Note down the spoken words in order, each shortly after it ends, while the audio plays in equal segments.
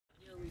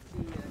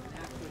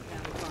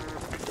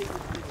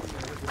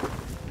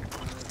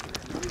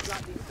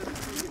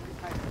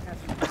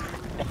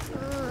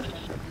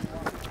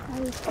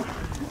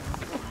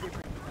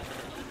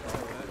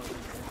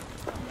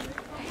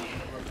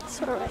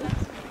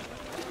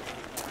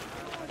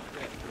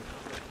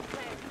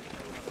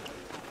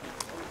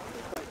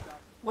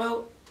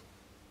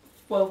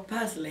Well,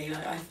 personally,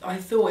 I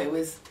thought it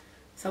was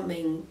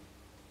something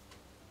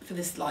for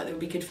this, like, that would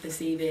be good for the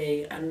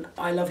CV, and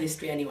I love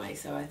history anyway,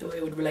 so I thought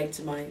it would relate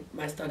to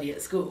my study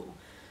at school.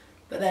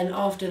 But then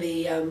after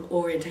the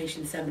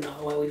orientation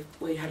seminar, where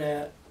we had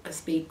a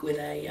speak with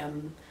a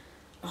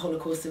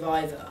Holocaust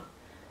survivor,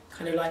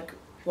 kind of like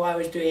why I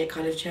was doing it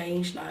kind of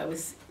changed. Like I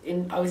was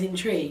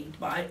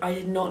intrigued, but I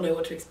did not know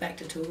what to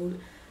expect at all.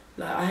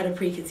 Like I had a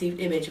preconceived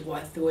image of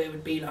what I thought it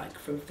would be like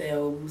from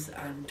films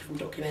and from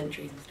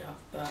documentaries and stuff,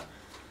 but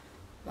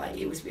like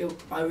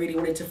I really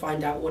wanted to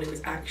find out what it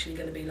was actually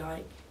going to be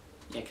like.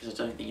 Yeah, because I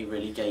don't think you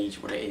really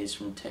gauge what it is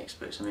from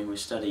textbooks. I mean, we've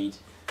studied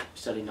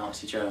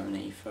Nazi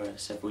Germany for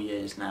several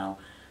years now,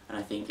 and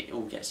I think it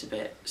all gets a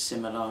bit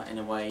similar in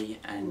a way,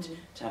 and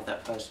to have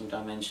that personal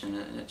dimension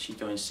and actually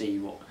go and see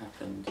what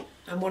happened.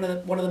 And one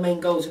of the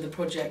main goals of the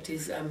project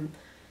is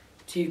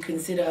to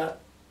consider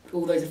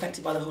all those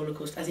affected by the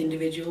Holocaust as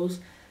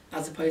individuals,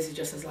 as opposed to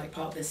just as like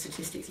part of the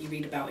statistics you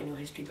read about in your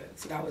history book.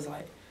 So that was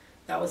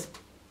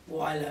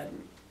what I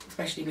learned,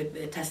 especially with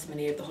the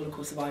testimony of the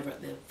Holocaust survivor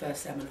at the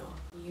first seminar.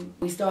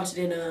 We started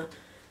in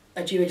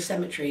a Jewish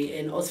cemetery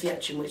in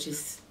Auschwitz, which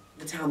is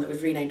the town that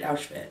was renamed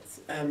Auschwitz,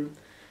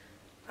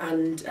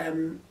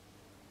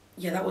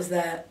 yeah, that was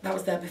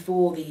there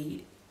before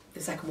the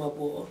Second World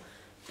War,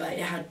 but it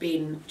had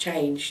been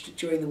changed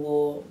during the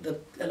war.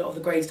 A lot of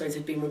the gravestones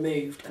had been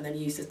removed and then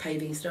used as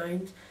paving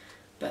stones,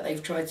 but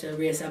they've tried to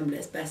reassemble it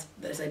as best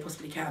as they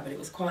possibly can, but it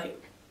was quite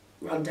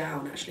run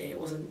down actually. It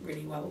wasn't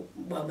really well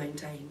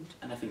maintained.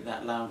 And I think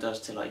that allowed us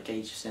to like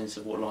gauge a sense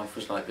of what life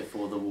was like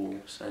before the war,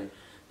 so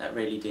that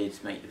really did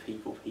make the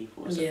people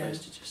as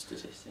opposed to just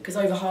statistics. Because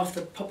over half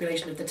the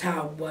population of the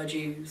town were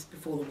Jews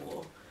before the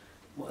war.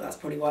 Well, that's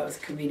probably why it was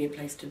a convenient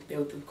place to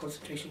build the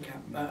concentration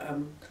camp. But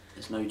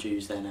there's no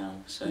Jews there now,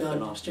 so no,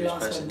 the last Jewish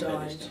person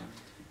died.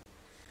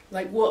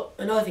 Like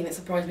another thing that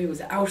surprised me was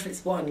that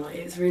Auschwitz I, like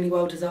it's really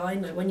well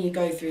designed. Like when you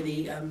go through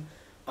the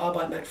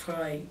Arbeit macht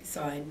frei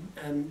sign,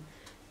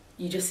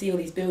 you just see all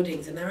these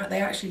buildings and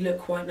they actually look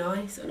quite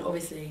nice. And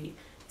obviously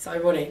it's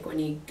ironic when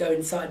you go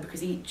inside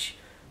because each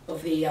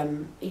of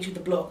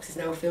the blocks is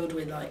now filled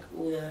with like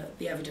all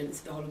the evidence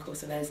of the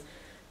Holocaust. So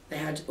they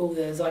had all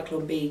the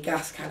Zyklon B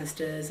gas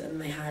canisters, and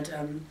they had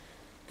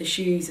the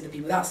shoes of the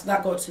people.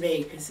 That got to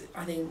me because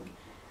I think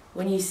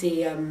when you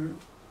see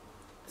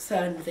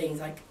certain things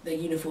like the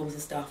uniforms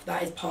and stuff,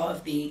 that is part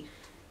of the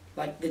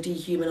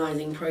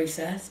dehumanising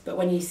process. But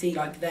when you see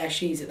like their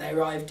shoes that they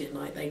arrived in,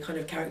 like they kind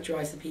of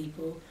characterise the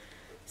people,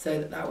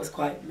 so that was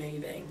quite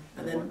moving.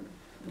 And then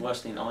the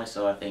worst thing I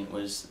saw, I think,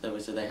 was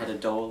they had a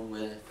doll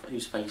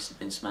whose face had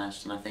been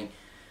smashed, and I think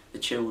the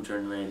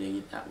children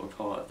really that were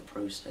part of the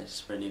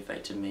process really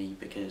affected me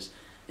because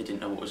they didn't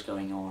know what was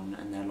going on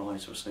and their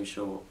lives were so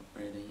short,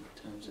 really,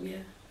 in terms of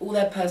all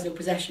their personal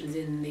possessions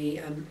in the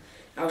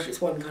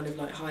Auschwitz I kind of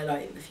like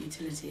highlight the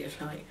futility of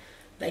like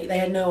they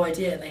had no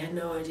idea that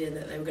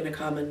they were going to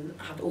come and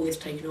have all this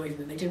taken away from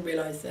them. They didn't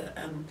realise that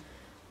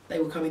they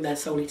were coming there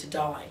solely to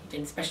die,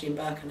 especially in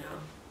Birkenau.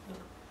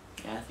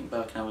 Yeah, I think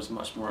Birkenau was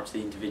much more up to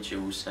the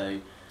individual, so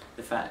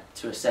the fact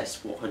to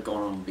assess what had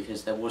gone on,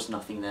 because there was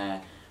nothing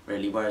there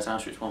really, whereas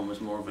Auschwitz I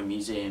was more of a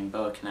museum,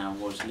 Birkenau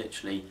was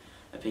literally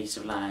a piece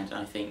of land,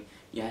 and I think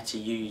you had to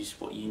use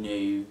what you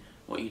knew,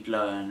 what you'd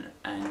learn,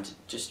 and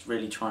just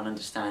really try and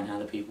understand how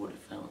the people would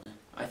have felt.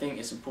 I think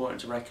it's important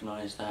to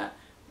recognise that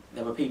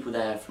there were people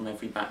there from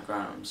every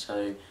background,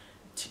 so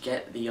to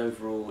get the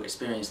overall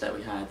experience that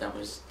we had, that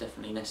was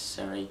definitely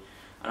necessary,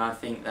 and I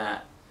think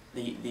that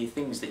the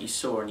things that you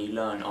saw and you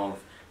learn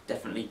of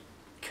definitely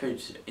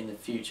could in the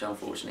future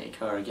unfortunately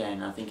occur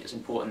again. I think it's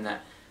important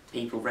that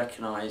people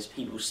recognise,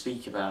 people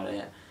speak about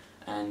it,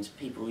 and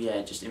people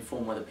just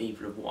inform other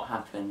people of what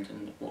happened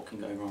and what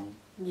can go wrong.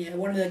 Yeah,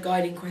 one of the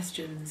guiding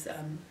questions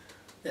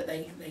that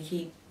they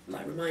keep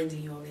like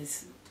reminding you of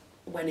is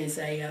when is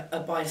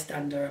a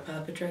bystander a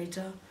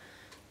perpetrator,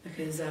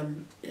 because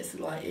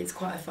it's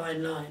quite a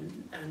fine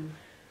line, and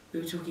we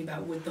were talking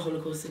about would the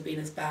Holocaust have been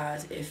as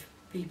bad if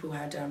people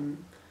had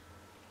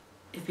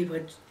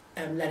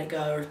let it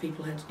go, or if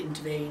people had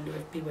intervened, or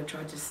if people had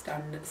tried to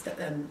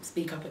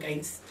speak up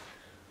against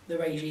the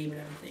regime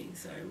and everything.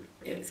 So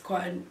it's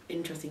quite an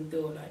interesting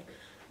thought. Like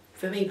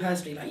for me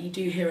personally, like you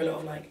do hear a lot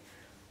of like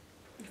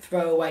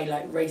throwaway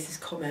like racist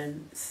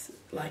comments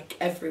like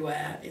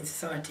everywhere in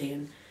society,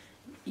 and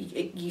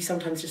you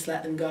sometimes just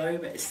let them go,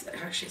 but it's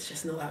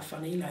just not that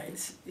funny. Like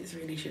it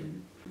really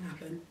shouldn't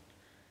happen.